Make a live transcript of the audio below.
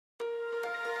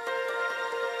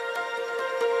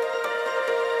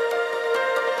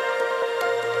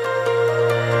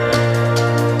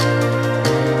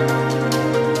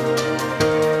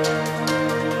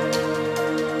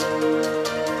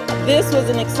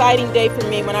an exciting day for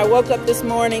me. When I woke up this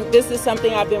morning, this is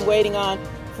something I've been waiting on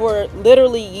for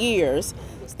literally years.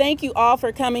 Thank you all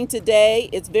for coming today.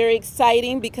 It's very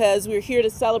exciting because we're here to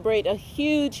celebrate a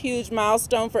huge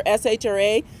milestone for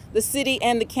SHRA, the city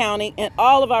and the county, and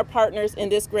all of our partners in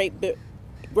this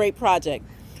great project.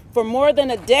 For more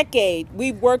than a decade,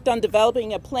 we've worked on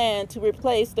developing a plan to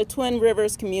replace the Twin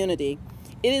Rivers community.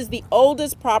 It is the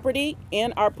oldest property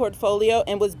in our portfolio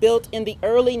and was built in the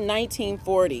early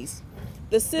 1940s.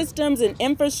 The systems and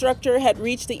infrastructure had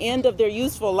reached the end of their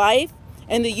useful life,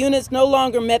 and the units no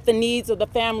longer met the needs of the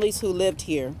families who lived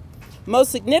here.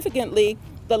 Most significantly,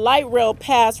 the light rail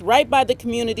passed right by the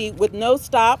community with no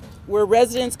stop, where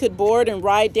residents could board and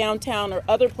ride downtown or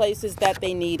other places that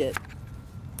they needed.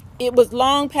 It was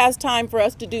long past time for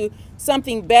us to do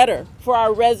something better for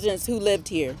our residents who lived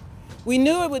here. We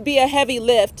knew it would be a heavy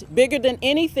lift, bigger than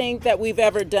anything that we've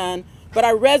ever done, but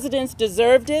our residents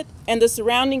deserved it, and the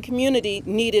surrounding community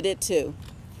needed it too.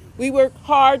 We worked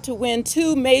hard to win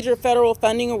 2 major federal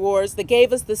funding awards that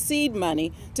gave us the seed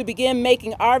money to begin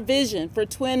making our vision for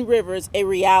Twin Rivers a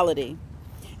reality.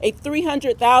 A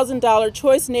 $300,000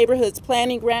 Choice Neighborhoods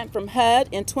Planning Grant from HUD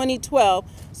in 2012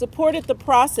 supported the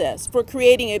process for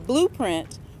creating a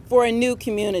blueprint for a new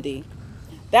community.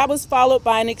 That was followed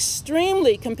by an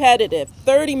extremely competitive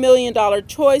 $30 million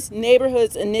Choice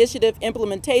Neighborhoods Initiative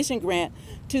Implementation Grant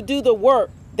to do the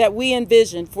work that we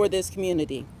envisioned for this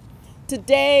community.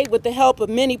 Today, with the help of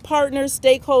many partners,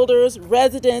 stakeholders,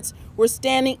 residents, we're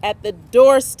standing at the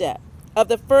doorstep of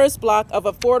the first block of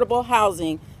affordable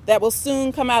housing that will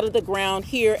soon come out of the ground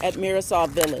here at Mirasol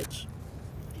Village.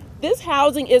 This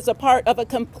housing is a part of a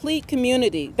complete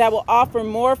community that will offer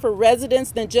more for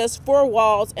residents than just 4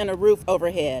 walls and a roof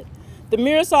overhead. The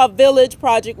Mirasol Village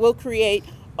project will create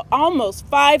almost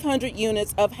 500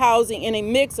 units of housing in a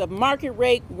mix of market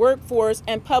rate, workforce,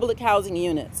 and public housing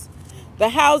units. The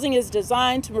housing is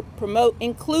designed to promote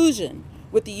inclusion,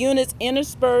 with the units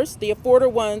interspersed, the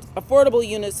affordable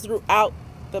units throughout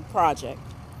the project.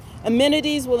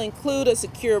 Amenities will include a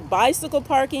secure bicycle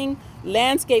parking,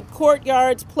 landscape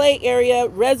courtyards, play area,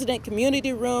 resident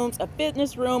community rooms, a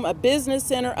fitness room, a business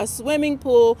center, a swimming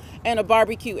pool, and a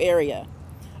barbecue area.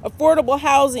 Affordable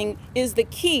housing is the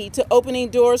key to opening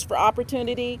doors for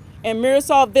opportunity, and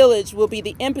Mirasol Village will be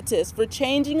the impetus for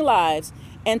changing lives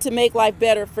and to make life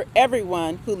better for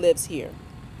everyone who lives here.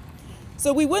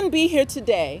 So we wouldn't be here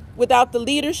today without the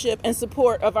leadership and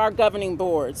support of our governing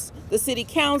boards, the City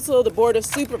Council, the Board of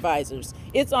Supervisors.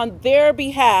 It's on their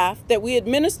behalf that we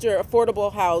administer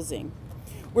affordable housing.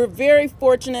 We're very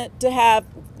fortunate to have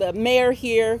the mayor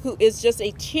here who is just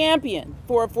a champion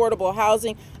for affordable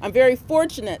housing. I'm very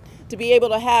fortunate to be able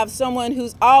to have someone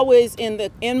who's always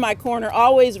in my corner,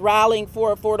 always rallying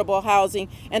for affordable housing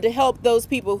and to help those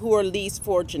people who are least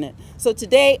fortunate. So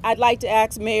today I'd like to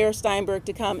ask Mayor Steinberg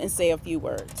to come and say a few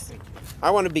words.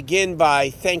 I want to begin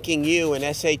by thanking you and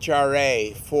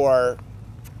SHRA for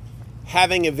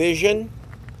having a vision,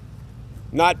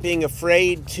 not being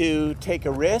afraid to take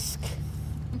a risk,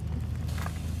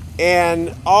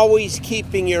 and always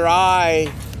keeping your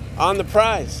eye on the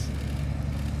prize.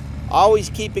 Always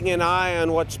keeping an eye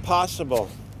on what's possible.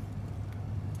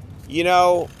 You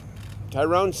know,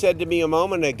 Tyrone said to me a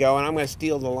moment ago, and I'm going to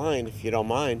steal the line if you don't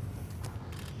mind.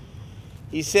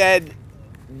 He said,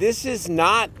 this is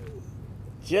not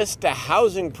just a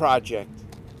housing project.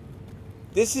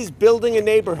 This is building a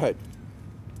neighborhood.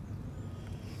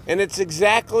 And it's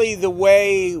exactly the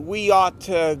way we ought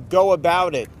to go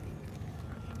about it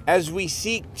as we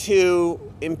seek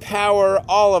to empower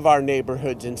all of our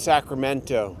neighborhoods in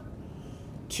Sacramento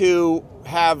to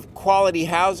have quality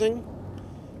housing,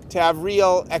 to have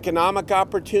real economic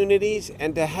opportunities,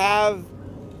 and to have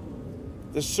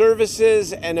the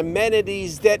services and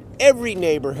amenities that every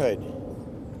neighborhood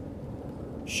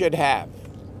should have.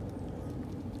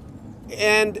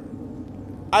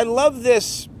 And I love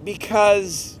this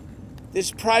because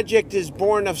this project is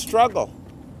born of struggle.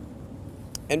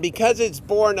 And because it's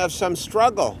born of some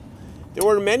struggle, there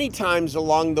were many times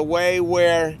along the way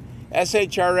where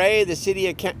SHRA, the city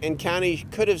and county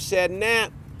could have said, nah,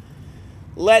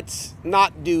 let's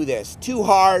not do this. Too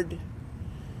hard,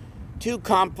 too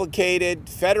complicated.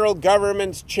 Federal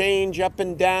governments change up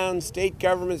and down. State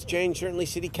governments change. Certainly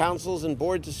city councils and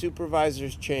boards of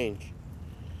supervisors change.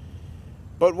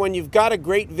 But when you've got a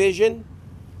great vision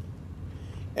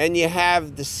and you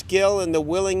have the skill and the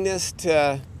willingness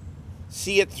to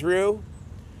see it through,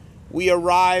 we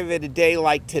arrive at a day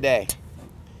like today.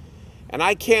 And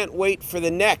I can't wait for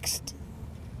the next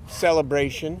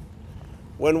celebration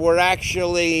when we're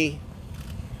actually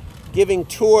giving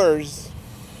tours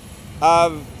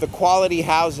of the quality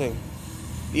housing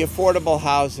the affordable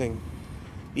housing,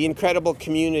 the incredible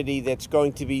community that's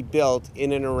going to be built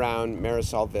in and around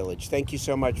Mirasol Village. Thank you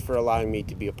so much for allowing me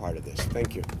to be a part of this.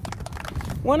 Thank you.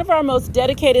 One of our most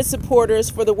dedicated supporters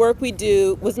for the work we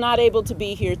do was not able to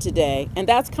be here today, and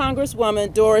that's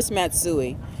Congresswoman Doris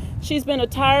Matsui. She's been a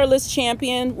tireless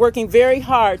champion, working very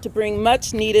hard to bring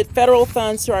much needed federal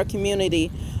funds to our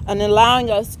community and allowing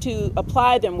us to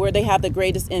apply them where they have the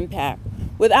greatest impact.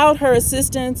 Without her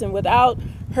assistance and without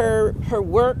her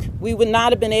work, we would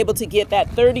not have been able to get that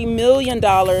 $30 million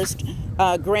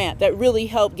grant that really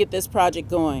helped get this project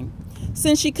going.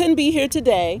 Since she couldn't be here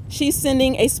today, she's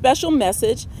sending a special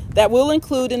message that we'll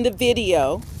include in the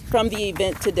video from the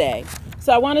event today.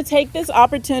 So I want to take this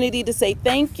opportunity to say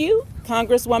thank you,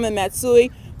 Congresswoman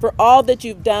Matsui, for all that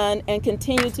you've done and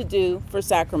continue to do for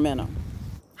Sacramento.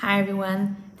 Hi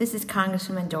everyone, this is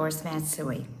Congresswoman Doris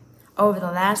Matsui. Over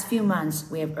the last few months,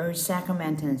 we have urged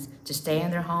Sacramentans to stay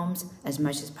in their homes as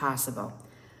much as possible.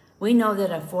 We know that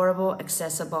affordable,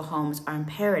 accessible homes are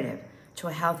imperative to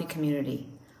a healthy community.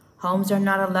 Homes are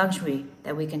not a luxury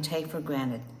that we can take for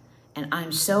granted, and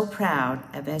I'm so proud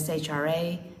of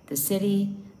SHRA, the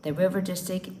city, the River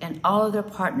District, and all of their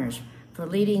partners for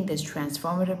leading this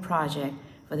transformative project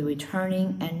for the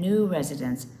returning and new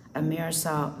residents of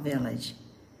Mirasol Village.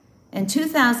 In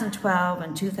 2012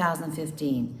 and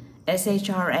 2015,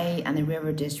 SHRA and the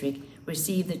River District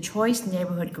received the Choice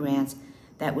Neighborhood Grants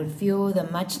that would fuel the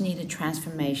much-needed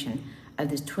transformation of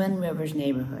this Twin Rivers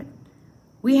neighborhood.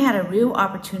 We had a real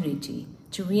opportunity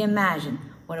to reimagine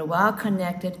what a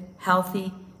well-connected,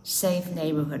 healthy, safe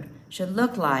neighborhood should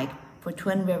look like for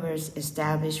Twin Rivers'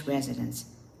 established residents.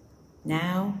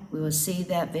 Now we will see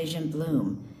that vision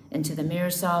bloom into the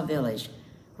Mirasol Village,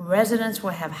 where residents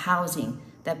will have housing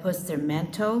that puts their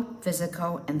mental,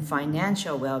 physical, and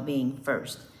financial well-being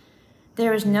first.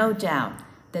 There is no doubt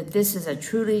that this is a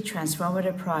truly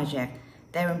transformative project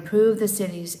that will improve the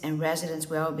city's and residents'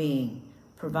 well-being,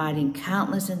 providing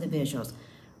countless individuals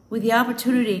with the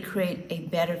opportunity to create a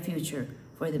better future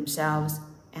for themselves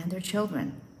and their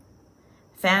children.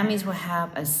 Families will have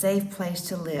a safe place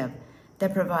to live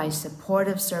that provides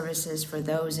supportive services for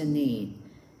those in need,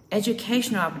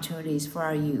 educational opportunities for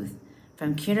our youth,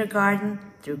 from kindergarten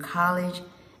through college,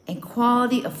 and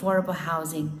quality affordable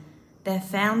housing that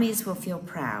families will feel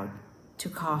proud to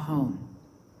call home.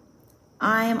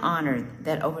 I am honored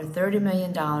that over $30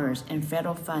 million in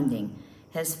federal funding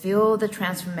has fueled the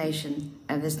transformation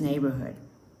of this neighborhood.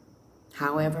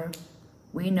 However,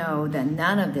 we know that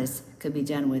none of this could be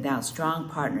done without strong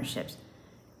partnerships.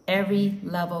 Every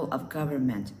level of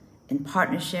government, in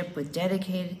partnership with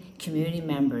dedicated community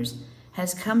members,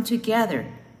 has come together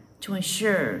to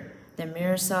ensure that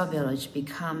Mirasol Village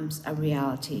becomes a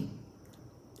reality.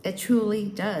 It truly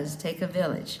does take a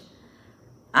village.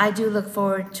 I do look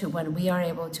forward to when we are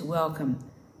able to welcome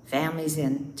families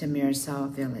into Mirasol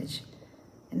Village.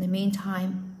 In the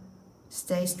meantime,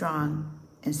 stay strong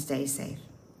and stay safe.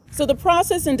 So the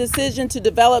process and decision to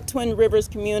develop Twin Rivers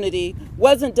community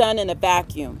wasn't done in a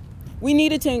vacuum. We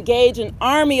needed to engage an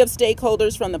army of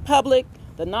stakeholders from the public,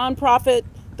 the nonprofit,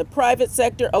 the private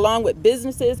sector, along with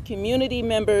businesses, community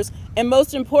members, and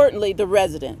most importantly, the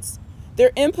residents.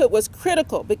 Their input was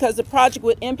critical because the project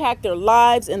would impact their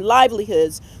lives and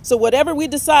livelihoods, so whatever we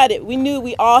decided, we knew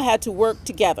we all had to work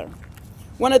together.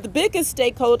 One of the biggest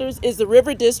stakeholders is the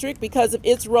River District because of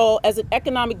its role as an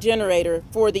economic generator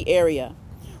for the area.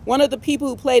 One of the people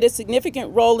who played a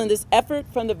significant role in this effort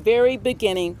from the very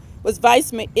beginning is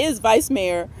Vice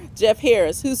Mayor Jeff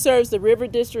Harris, who serves the River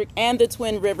District and the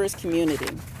Twin Rivers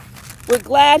community. We're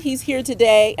glad he's here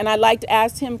today, and I'd like to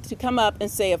ask him to come up and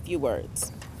say a few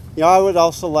words. Yeah, I would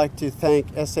also like to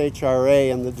thank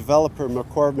SHRA and the developer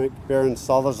McCormack, Baron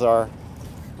Salazar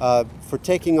for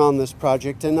taking on this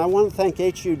project, and I want to thank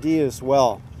HUD as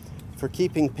well for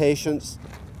keeping patience.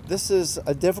 This is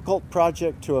a difficult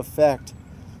project to effect.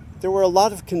 There were a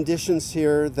lot of conditions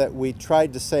here that we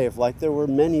tried to save, like there were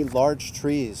many large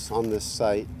trees on this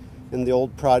site in the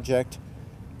old project,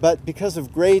 but because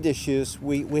of grade issues,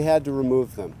 we had to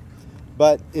remove them.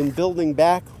 But in building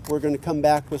back, we're going to come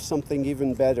back with something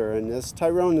even better. And as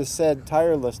Tyrone has said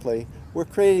tirelessly, we're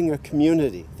creating a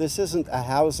community. This isn't a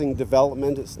housing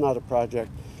development, it's not a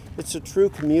project. It's a true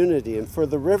community. And for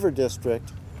the River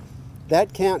District,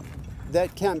 that can't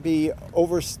be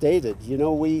overstated. You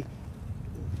know,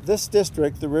 this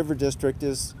district, the River District,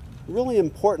 is really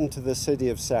important to the city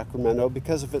of Sacramento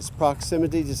because of its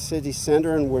proximity to city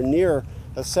center, and we're near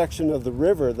a section of the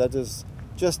river that is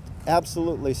just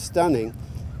absolutely stunning.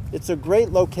 It's a great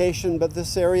location, but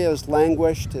this area has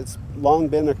languished. It's long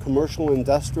been a commercial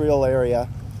industrial area,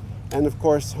 and of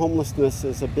course homelessness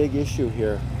is a big issue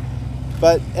here.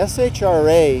 But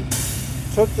SHRA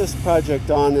took this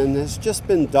project on and has just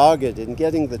been dogged in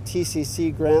getting the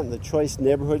TCC grant, the Choice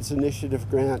Neighborhoods Initiative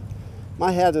grant.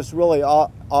 My hat is really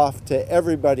off to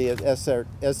everybody at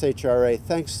SHRA.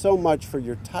 Thanks so much for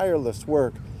your tireless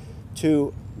work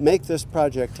to make this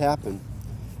project happen.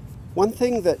 One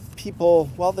thing that people,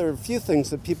 well, there are a few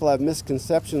things that people have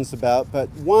misconceptions about, but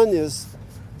one is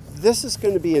this is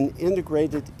going to be an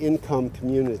integrated income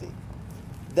community.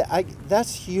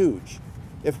 That's huge.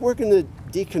 If we're going to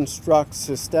deconstruct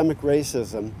systemic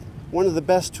racism, one of the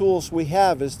best tools we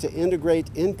have is to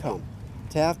integrate income,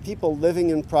 to have people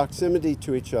living in proximity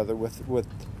to each other with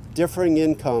differing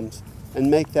incomes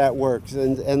and make that work.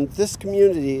 And this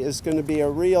community is going to be a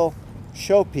real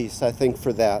showpiece, I think,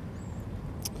 for that.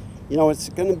 You know, it's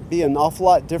going to be an awful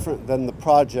lot different than the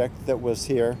project that was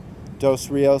here, Dos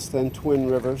Rios, then Twin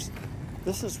Rivers.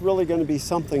 This is really going to be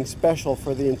something special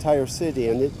for the entire city,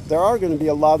 and there are going to be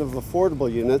a lot of affordable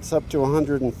units, up to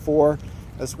 104,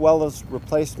 as well as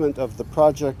replacement of the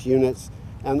project units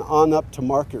and on up to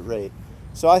market rate.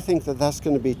 So I think that that's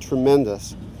going to be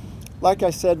tremendous. Like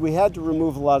I said, we had to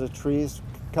remove a lot of trees,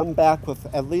 come back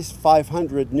with at least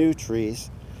 500 new trees.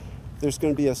 There's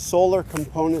going to be a solar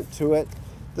component to it.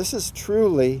 This is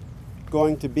truly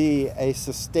going to be a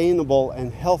sustainable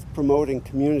and health-promoting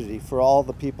community for all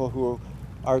the people who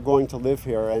are going to live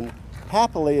here. And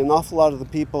happily, an awful lot of the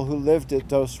people who lived at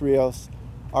Dos Rios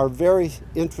are very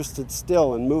interested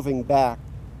still in moving back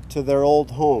to their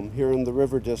old home here in the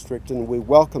River District, and we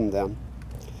welcome them.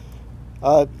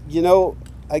 You know,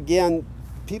 again,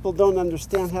 people don't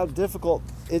understand how difficult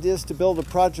it is to build a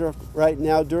project right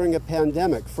now during a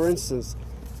pandemic. For instance,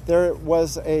 there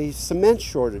was a cement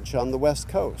shortage on the West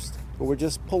Coast. We're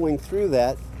just pulling through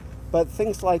that, but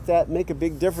things like that make a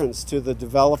big difference to the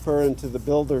developer and to the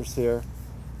builders here.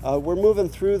 We're moving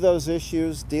through those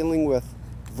issues, dealing with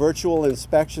virtual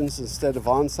inspections instead of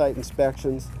on-site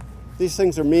inspections. These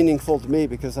things are meaningful to me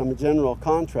because I'm a general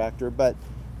contractor, but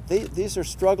these are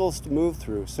struggles to move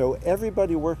through. So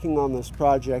everybody working on this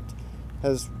project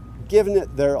has given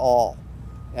it their all.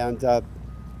 And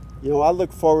you know, I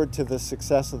look forward to the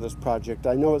success of this project.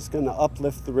 I know it's going to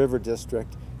uplift the River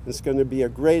District. It's going to be a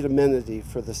great amenity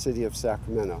for the city of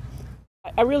Sacramento.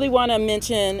 I really want to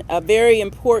mention a very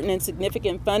important and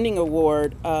significant funding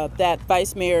award that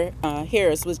Vice Mayor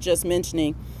Harris was just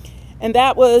mentioning. And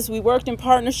that was, we worked in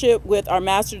partnership with our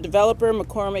master developer,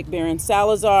 McCormack,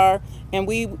 Salazar, and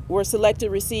we were selected to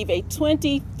receive a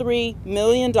 $23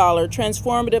 million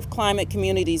Transformative Climate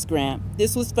Communities grant.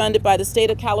 This was funded by the state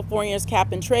of California's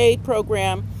Cap and Trade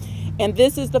program, and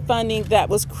this is the funding that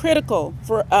was critical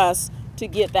for us to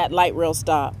get that light rail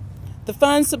stop. The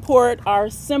funds support our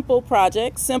SIMPLE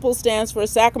project. SIMPLE stands for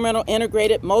Sacramento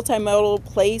Integrated Multimodal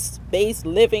Place-Based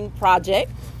Living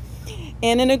Project.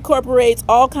 And it incorporates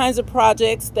all kinds of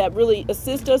projects that really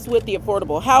assist us with the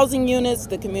affordable housing units,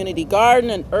 the community garden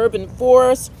and urban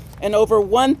forest, and over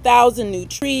 1,000 new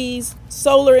trees,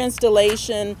 solar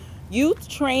installation, youth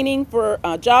training for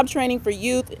job training for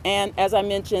youth, and as I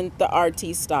mentioned, the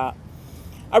RT stop.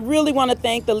 I really want to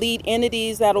thank the lead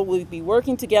entities that will be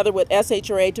working together with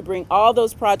SHRA to bring all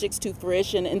those projects to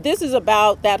fruition. And this is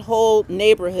about that whole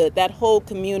neighborhood, that whole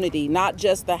community, not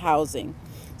just the housing.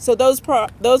 So those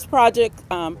project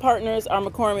partners are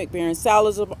McCormack,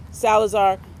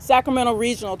 Salazar, Sacramento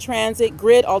Regional Transit,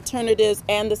 Grid Alternatives,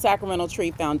 and the Sacramento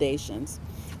Tree Foundations.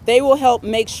 They will help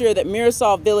make sure that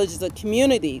Mirasol Village is a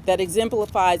community that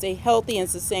exemplifies a healthy and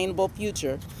sustainable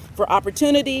future for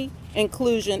opportunity,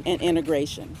 inclusion, and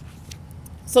integration.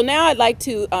 So now I'd like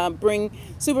to bring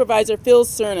Supervisor Phil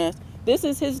Cerna. This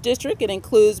is his district. It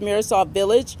includes Mirasol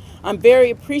Village. I'm very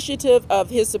appreciative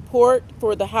of his support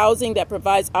for the housing that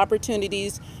provides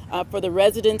opportunities for the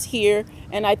residents here.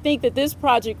 And I think that this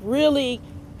project really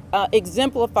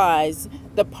exemplifies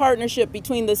the partnership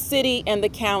between the city and the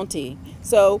county.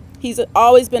 So he's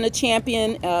always been a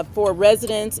champion for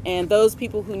residents and those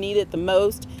people who need it the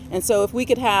most. And so if we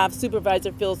could have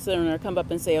Supervisor Phil Cerna come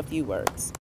up and say a few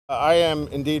words. I am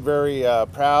indeed very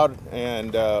proud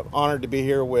and honored to be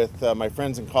here with my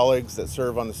friends and colleagues that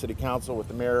serve on the City Council, with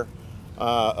the Mayor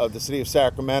of the City of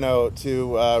Sacramento,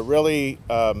 to really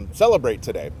celebrate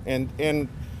today. And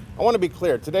I want to be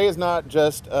clear, today is not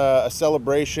just a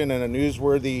celebration and a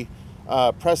newsworthy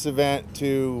press event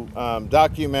to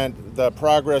document the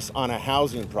progress on a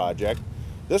housing project.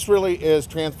 This really is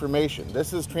transformation.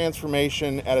 This is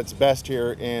transformation at its best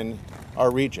here in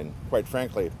our region, quite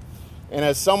frankly. And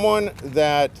as someone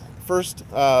that first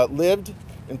lived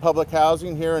in public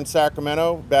housing here in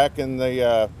Sacramento back in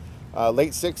the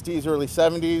late 60s, early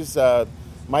 70s,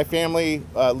 my family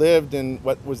lived in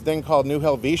what was then called New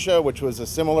Helvetia, which was a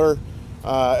similar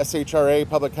SHRA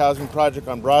public housing project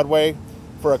on Broadway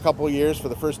for a couple of years, for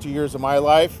the first 2 years of my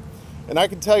life. And I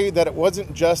can tell you that it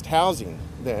wasn't just housing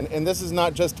then, and this is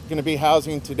not just going to be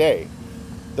housing today.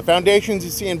 The foundations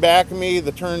you see in back of me,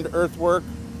 the turned earthwork,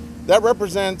 that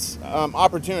represents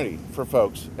opportunity for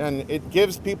folks, and it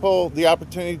gives people the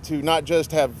opportunity to not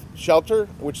just have shelter,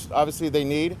 which obviously they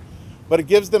need, but it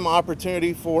gives them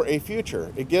opportunity for a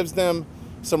future. It gives them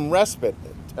some respite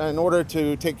in order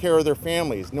to take care of their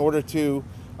families, in order to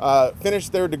finish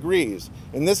their degrees.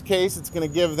 In this case, it's going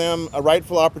to give them a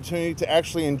rightful opportunity to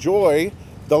actually enjoy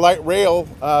the light rail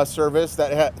service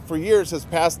that for years has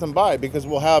passed them by, because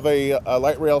we'll have a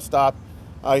light rail stop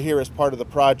here as part of the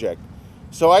project.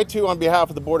 So I too, on behalf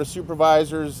of the Board of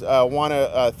Supervisors, want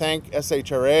to thank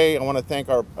SHRA. I want to thank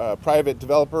our private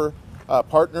developer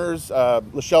partners.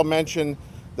 Lachelle mentioned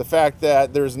the fact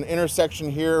that there's an intersection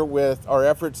here with our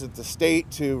efforts at the state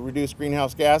to reduce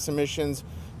greenhouse gas emissions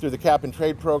through the Cap and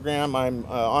Trade program. I'm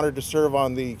honored to serve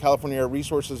on the California Air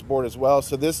Resources Board as well.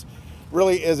 So this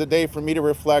really is a day for me to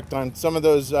reflect on some of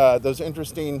those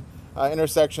interesting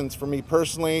intersections for me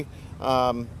personally.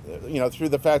 You know, through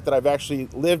the fact that I've actually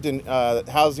lived in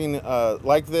housing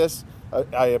like this.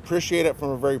 I appreciate it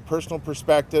from a very personal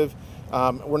perspective.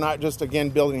 We're not just, again,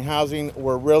 building housing,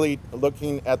 we're really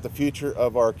looking at the future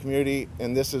of our community,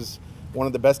 and this is one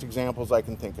of the best examples I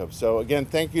can think of. So again,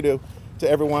 thank you to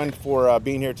everyone for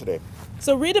being here today.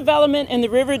 So redevelopment in the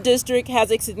River District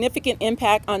has a significant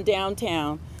impact on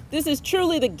downtown. This is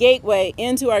truly the gateway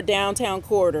into our downtown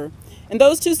corridor. And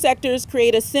those two sectors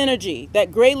create a synergy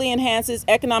that greatly enhances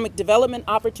economic development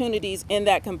opportunities in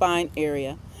that combined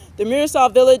area. The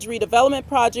Mirasol Village redevelopment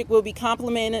project will be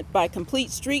complemented by Complete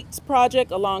Streets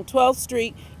project along 12th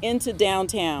Street into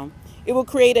downtown. It will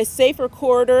create a safer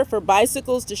corridor for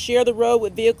bicycles to share the road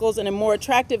with vehicles and a more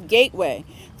attractive gateway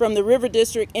from the River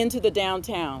District into the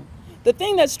downtown. The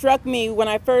thing that struck me when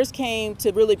I first came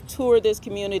to really tour this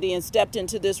community and stepped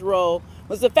into this role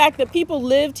was the fact that people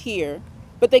lived here,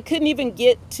 but they couldn't even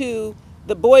get to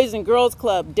the Boys and Girls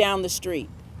Club down the street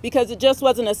because it just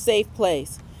wasn't a safe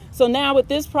place. So now with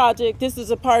this project, this is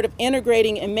a part of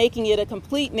integrating and making it a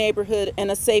complete neighborhood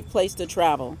and a safe place to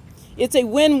travel. It's a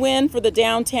win-win for the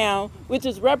downtown, which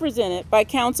is represented by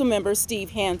Councilmember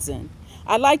Steve Hansen.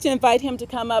 I'd like to invite him to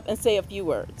come up and say a few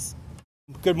words.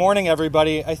 Good morning,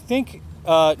 everybody. I think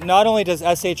not only does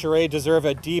SHRA deserve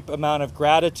a deep amount of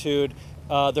gratitude,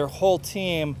 their whole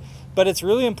team, but it's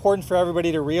really important for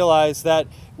everybody to realize that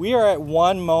we are at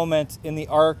one moment in the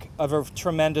arc of a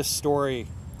tremendous story.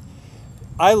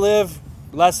 I live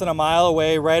less than a mile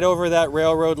away, right over that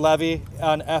railroad levee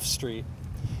on F Street.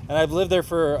 And I've lived there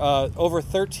for over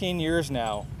 13 years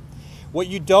now. What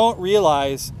you don't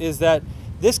realize is that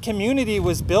this community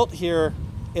was built here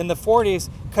in the 40s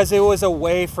because it was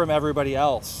away from everybody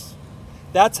else.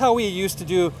 That's how we used to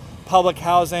do public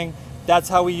housing. That's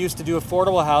how we used to do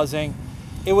affordable housing.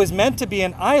 It was meant to be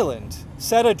an island,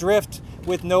 set adrift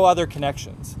with no other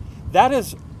connections. That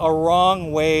is a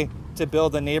wrong way to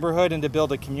build a neighborhood and to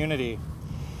build a community.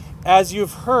 As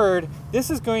you've heard, this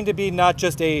is going to be not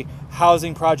just a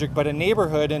housing project, but a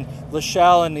neighborhood, and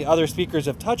Lachelle and the other speakers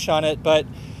have touched on it, but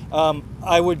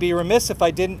I would be remiss if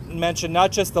I didn't mention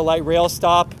not just the light rail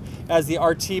stop as the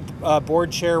RT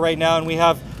board chair right now, and we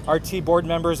have RT board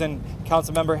members and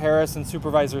Councilmember Harris and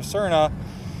Supervisor Cerna.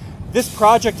 This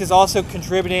project is also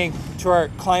contributing to our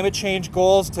climate change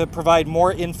goals to provide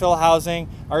more infill housing,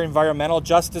 our environmental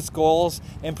justice goals,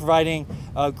 and providing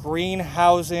green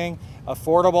housing,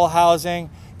 affordable housing.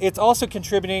 It's also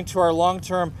contributing to our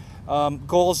long-term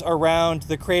goals around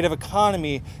the creative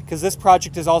economy, because this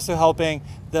project is also helping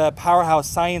the Powerhouse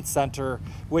Science Center,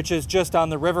 which is just on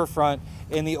the riverfront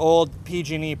in the old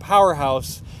PG&E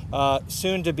Powerhouse,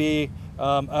 soon to be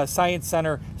a science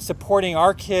center supporting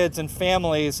our kids and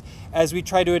families as we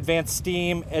try to advance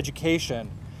STEAM education.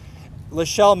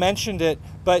 Lachelle mentioned it,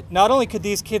 but not only could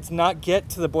these kids not get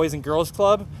to the Boys and Girls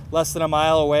Club less than a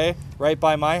mile away, right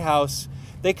by my house,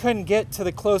 they couldn't get to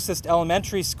the closest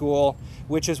elementary school,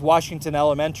 which is Washington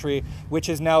Elementary, which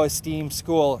is now a STEAM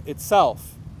school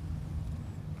itself.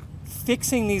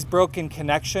 Fixing these broken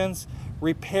connections,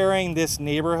 repairing this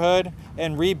neighborhood,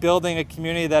 and rebuilding a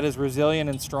community that is resilient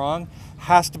and strong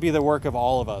has to be the work of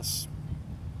all of us.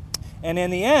 And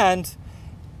in the end,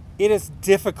 it is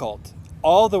difficult.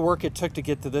 All the work it took to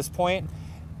get to this point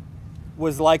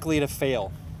was likely to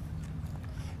fail.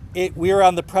 We are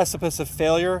on the precipice of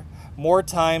failure more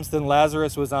times than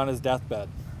Lazarus was on his deathbed.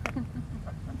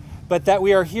 But that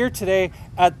we are here today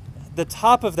at the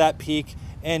top of that peak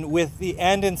and with the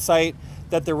end in sight,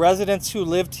 that the residents who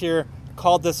lived here,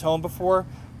 called this home before,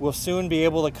 will soon be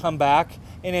able to come back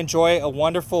and enjoy a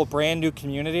wonderful brand new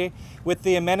community with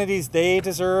the amenities they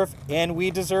deserve and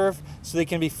we deserve, so they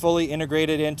can be fully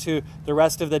integrated into the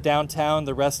rest of the downtown,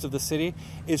 the rest of the city,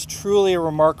 is truly a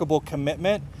remarkable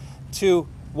commitment to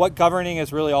what governing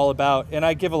is really all about. And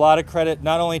I give a lot of credit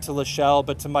not only to Lachelle,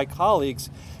 but to my colleagues,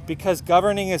 because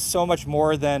governing is so much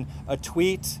more than a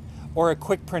tweet or a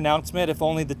quick pronouncement if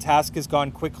only the task has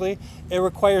gone quickly. It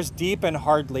requires deep and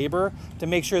hard labor to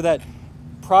make sure that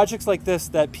projects like this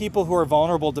that people who are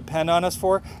vulnerable depend on us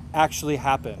for actually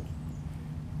happen.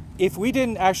 If we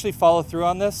didn't actually follow through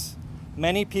on this,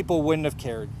 many people wouldn't have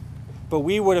cared, but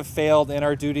we would have failed in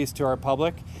our duties to our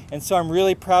public. And so I'm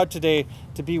really proud today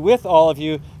to be with all of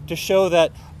you to show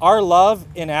that our love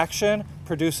in action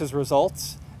produces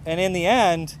results. And in the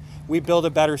end, we build a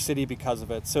better city because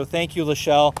of it. So thank you,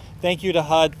 Lachelle. Thank you to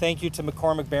HUD. Thank you to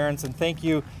McCormack Barons. And thank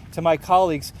you to my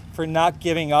colleagues for not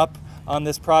giving up on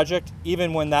this project,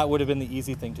 even when that would have been the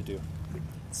easy thing to do.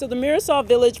 So the Mirasol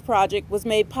Village project was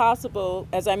made possible,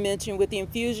 as I mentioned, with the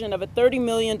infusion of a $30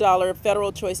 million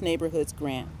Federal Choice Neighborhoods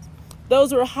grant.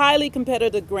 Those were highly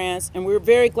competitive grants, and we're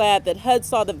very glad that HUD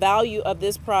saw the value of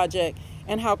this project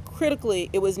and how critically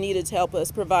it was needed to help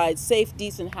us provide safe,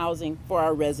 decent housing for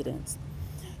our residents.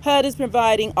 HUD is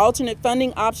providing alternate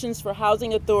funding options for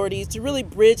housing authorities to really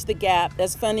bridge the gap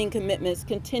as funding commitments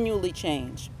continually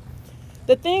change.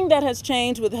 The thing that has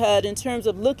changed with HUD in terms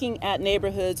of looking at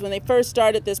neighborhoods when they first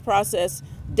started this process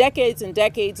decades and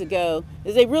decades ago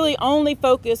is they really only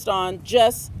focused on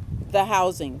just the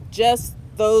housing, just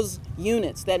those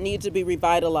units that need to be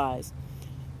revitalized.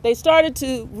 They started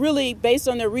to really, based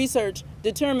on their research,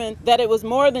 determine that it was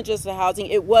more than just the housing,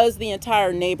 it was the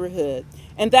entire neighborhood.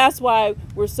 And that's why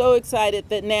we're so excited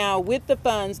that now with the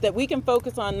funds that we can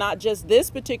focus on not just this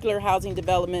particular housing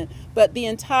development, but the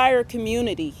entire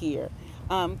community here.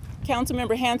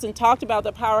 Councilmember Hanson talked about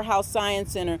the Powerhouse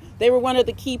Science Center. They were one of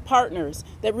the key partners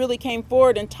that really came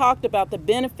forward and talked about the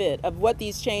benefit of what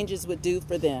these changes would do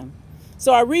for them.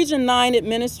 So our Region 9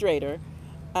 administrator,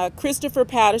 Christopher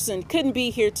Patterson, couldn't be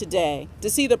here today to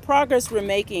see the progress we're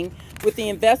making with the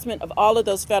investment of all of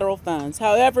those federal funds.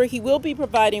 However, he will be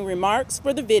providing remarks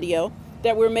for the video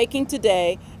that we're making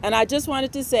today. And I just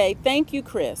wanted to say thank you,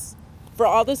 Chris, for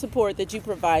all the support that you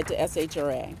provide to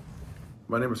SHRA.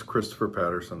 My name is Christopher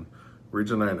Patterson,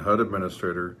 Region 9 HUD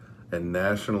Administrator and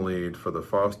National Lead for the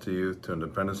Foster Youth to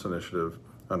Independence Initiative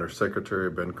under Secretary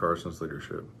Ben Carson's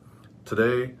leadership.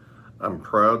 Today, I'm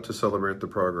proud to celebrate the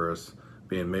progress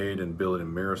being made in building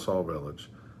Mirasol Village.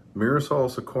 Mirasol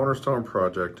is a cornerstone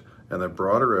project and a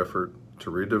broader effort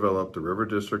to redevelop the River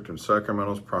District in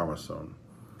Sacramento's Promise Zone.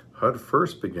 HUD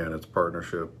first began its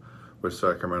partnership with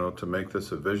Sacramento to make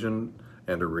this a vision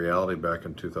and a reality back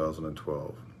in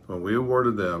 2012, when we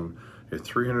awarded them a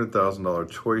 $300,000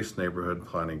 Choice Neighborhood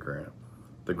Planning Grant.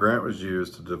 The grant was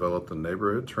used to develop the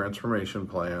neighborhood transformation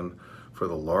plan for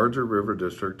the larger River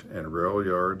District and Rail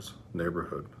Yards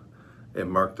neighborhood. It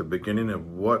marked the beginning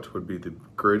of what would be the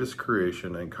greatest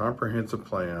creation and comprehensive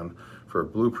plan for a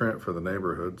blueprint for the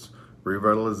neighborhood's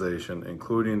revitalization,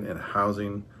 including in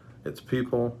housing its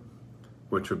people,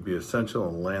 which would be essential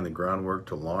in laying the groundwork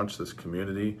to launch this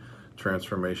community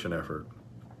transformation effort.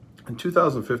 In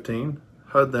 2015,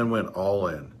 HUD then went all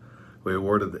in. We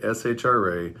awarded the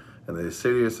SHRA and the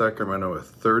City of Sacramento a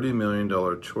 $30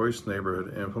 million Choice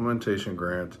Neighborhood Implementation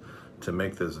Grant to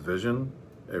make this vision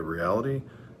a reality,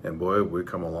 and boy, we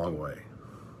come a long way.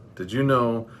 Did you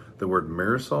know the word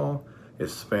Mirasol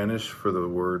is Spanish for the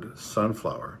word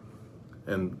sunflower?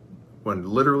 And when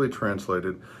literally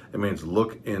translated, it means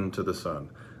look into the sun.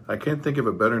 I can't think of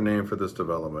a better name for this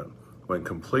development. When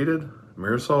completed,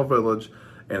 Mirasol Village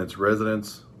and its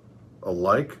residents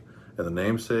alike and the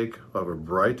namesake of a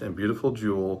bright and beautiful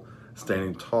jewel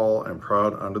standing tall and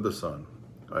proud under the sun.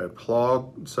 I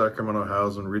applaud Sacramento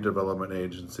Housing Redevelopment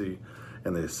Agency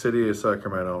and the City of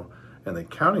Sacramento and the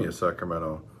County of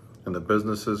Sacramento and the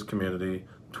businesses, community,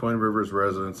 Twin Rivers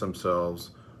residents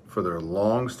themselves for their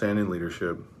long-standing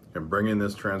leadership in bringing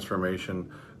this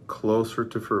transformation closer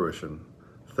to fruition.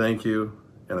 Thank you,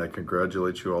 and I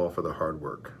congratulate you all for the hard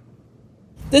work.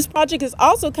 This project is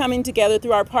also coming together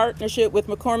through our partnership with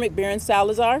McCormack Barron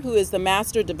Salazar, who is the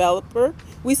master developer.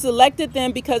 We selected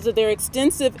them because of their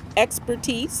extensive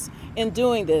expertise in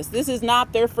doing this. This is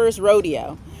not their first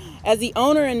rodeo. As the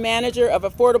owner and manager of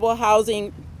affordable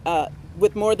housing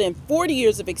with more than 40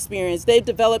 years of experience, they've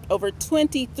developed over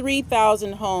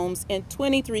 23,000 homes in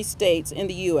 23 states in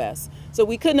the U.S. So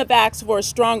we couldn't have asked for a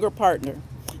stronger partner.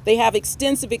 They have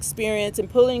extensive experience in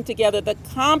pulling together the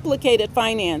complicated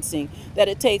financing that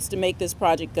it takes to make this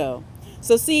project go.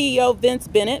 So CEO Vince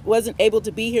Bennett wasn't able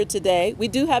to be here today. We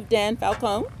do have Dan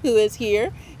Falcone, who is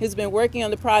here, who's been working on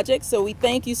the project. So we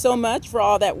thank you so much for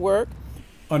all that work.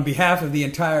 On behalf of the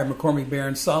entire McCormack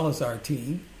Barron Salazar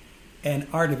team and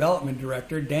our development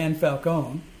director, Dan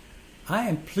Falcone, I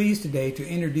am pleased today to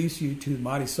introduce you to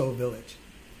Mirasol Village.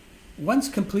 Once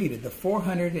completed, the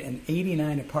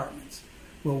 489 apartments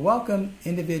will welcome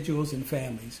individuals and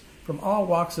families from all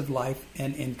walks of life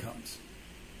and incomes.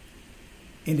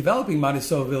 In developing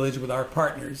Mirasol Village with our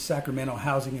partners, Sacramento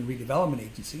Housing and Redevelopment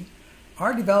Agency,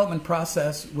 our development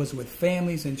process was with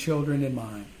families and children in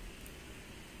mind,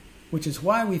 which is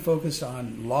why we focused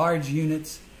on large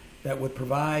units that would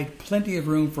provide plenty of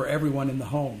room for everyone in the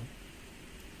home.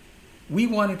 We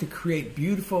wanted to create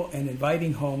beautiful and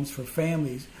inviting homes for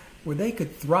families where they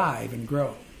could thrive and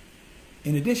grow.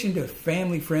 In addition to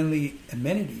family-friendly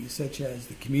amenities such as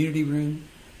the community room,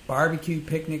 barbecue,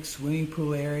 picnic, swimming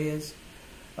pool areas,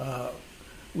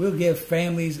 we'll give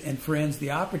families and friends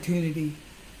the opportunity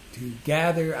to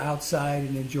gather outside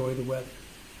and enjoy the weather.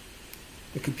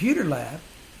 The computer lab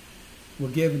will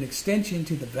give an extension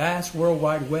to the vast World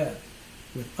Wide Web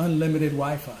with unlimited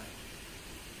Wi-Fi.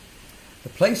 The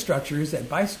play structures and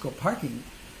bicycle parking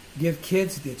give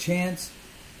kids the chance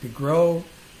to grow,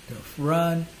 to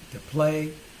run, to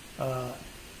play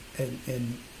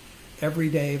in every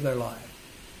day of their life.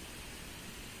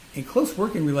 In close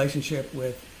working relationship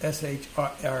with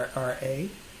SHRA,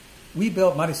 we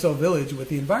built Mirasol Village with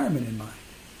the environment in mind.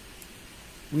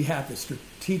 We have the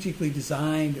strategically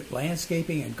designed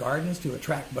landscaping and gardens to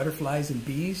attract butterflies and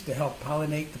bees to help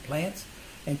pollinate the plants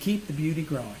and keep the beauty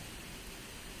growing.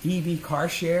 EV car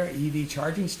share, EV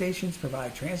charging stations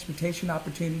provide transportation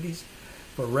opportunities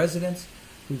for residents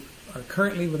who are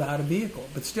currently without a vehicle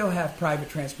but still have private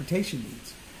transportation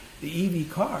needs. The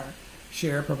EV car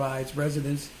share provides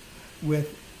residents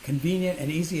with convenient and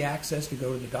easy access to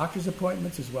go to the doctor's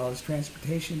appointments as well as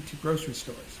transportation to grocery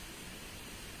stores.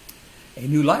 A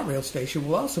new light rail station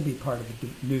will also be part of the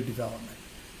new development.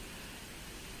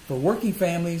 For working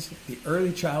families, the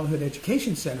Early Childhood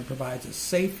Education Center provides a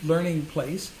safe learning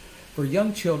place for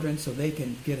young children so they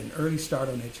can get an early start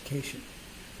on education.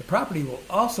 The property will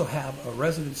also have a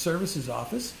resident services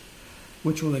office,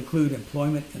 which will include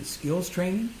employment and skills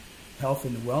training, health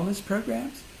and wellness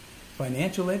programs,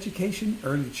 financial education,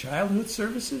 early childhood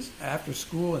services, after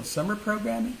school and summer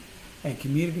programming, and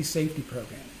community safety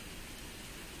programming.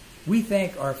 We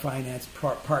thank our finance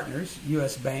partners,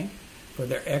 U.S. Bank, for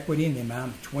their equity in the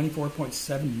amount of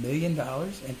 $24.7 million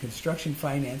and construction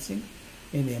financing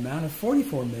in the amount of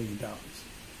 $44 million.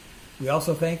 We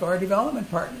also thank our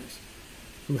development partners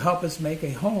who help us make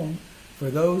a home for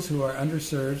those who are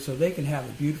underserved so they can have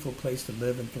a beautiful place to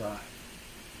live and thrive.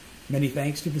 Many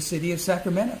thanks to the City of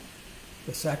Sacramento,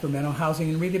 the Sacramento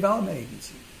Housing and Redevelopment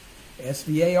Agency,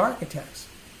 SVA Architects,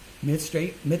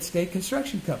 Mid-State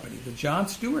Construction Company, the John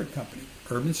Stewart Company,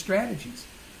 Urban Strategies,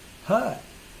 HUD,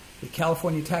 the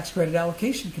California Tax Credit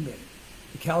Allocation Committee,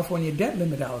 the California Debt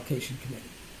Limit Allocation Committee,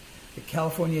 the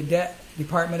California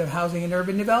Department of Housing and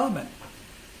Urban Development,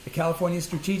 the California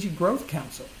Strategic Growth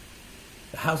Council,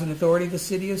 the Housing Authority of the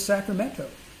City of Sacramento,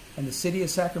 and the City of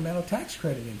Sacramento Tax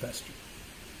Credit Investor,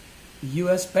 the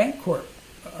U.S. Bank Corp,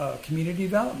 Community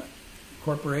Development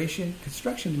Corporation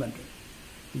Construction Lender,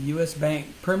 the U.S. Bank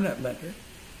Permanent Lender,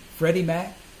 Freddie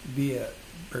Mac via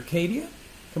Berkadia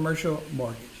Commercial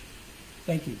Mortgage.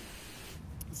 Thank you.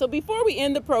 So before we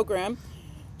end the program,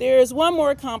 there is one more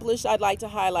accomplished I'd like to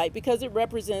highlight because it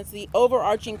represents the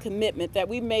overarching commitment that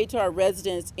we've made to our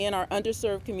residents in our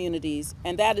underserved communities,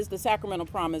 and that is the Sacramento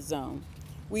Promise Zone.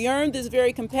 We earned this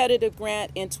very competitive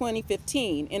grant in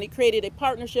 2015, and it created a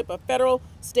partnership of federal,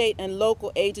 state, and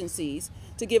local agencies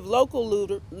to give local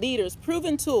leaders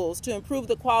proven tools to improve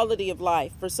the quality of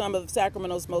life for some of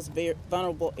Sacramento's most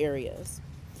vulnerable areas.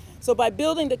 So by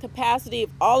building the capacity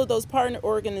of all of those partner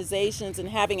organizations and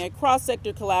having a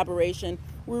cross-sector collaboration,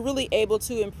 we're really able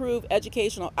to improve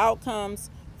educational outcomes,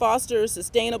 foster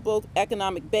sustainable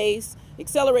economic base,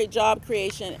 accelerate job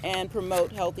creation, and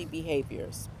promote healthy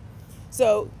behaviors.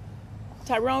 So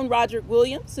Tyrone Roderick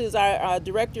Williams, who's our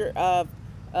Director of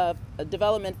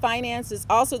Development Finance, is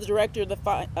also the Director of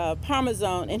the Promise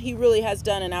Zone, and he really has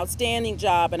done an outstanding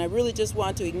job, and I really just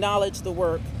want to acknowledge the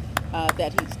work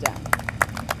that he's done.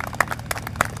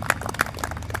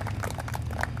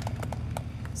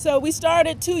 So we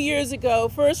started 2 years ago,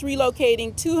 first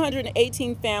relocating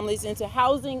 218 families into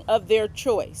housing of their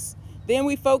choice. Then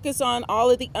we focused on all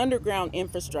of the underground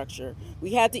infrastructure.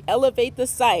 We had to elevate the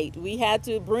site. We had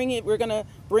to we're gonna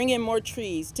bring in more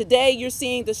trees. Today you're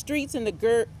seeing the streets and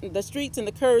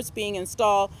the curbs being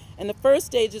installed, and the first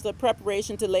stages of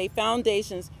preparation to lay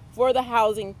foundations for the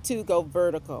housing to go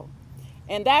vertical.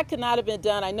 And that could not have been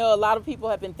done. I know a lot of people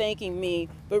have been thanking me,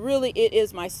 but really it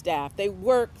is my staff. They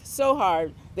work so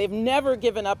hard. They've never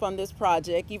given up on this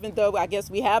project, even though I guess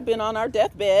we have been on our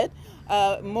deathbed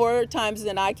more times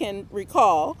than I can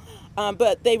recall.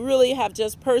 But they really have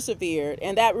just persevered,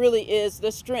 and that really is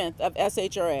the strength of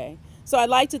SHRA. So I'd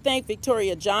like to thank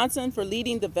Victoria Johnson for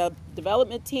leading the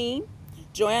development team,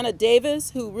 Joanna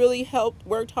Davis, who really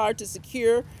worked hard to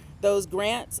secure those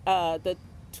grants, the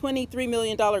 $23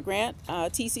 million grant,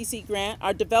 TCC grant,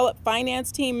 our developed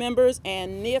finance team members,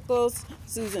 Ann Nichols,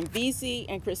 Susan Vesey,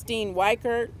 and Christine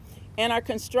Weichert, and our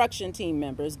construction team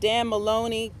members, Dan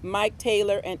Maloney, Mike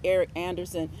Taylor, and Eric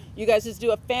Anderson. You guys just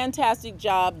do a fantastic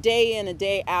job day in and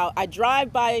day out. I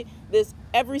drive by this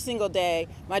every single day.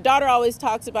 My daughter always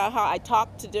talks about how I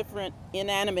talk to different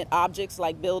inanimate objects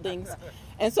like buildings.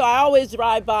 And so I always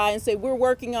drive by and say, we're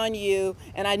working on you.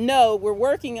 And I know we're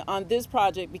working on this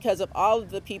project because of all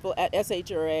of the people at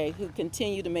SHRA who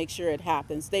continue to make sure it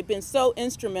happens. They've been so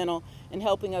instrumental in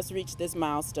helping us reach this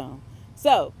milestone.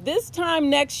 So this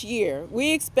time next year,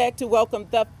 we expect to welcome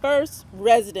the first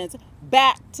residents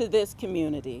back to this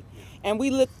community. And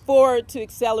we look forward to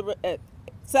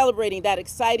celebrating that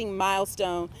exciting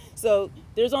milestone. So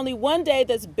there's only one day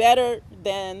that's better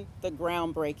than the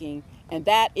groundbreaking, and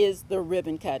that is the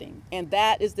ribbon cutting. And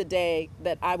that is the day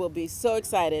that I will be so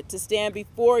excited to stand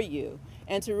before you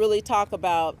and to really talk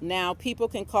about now people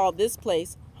can call this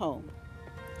place home.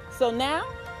 So now,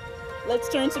 let's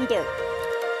turn some dirt.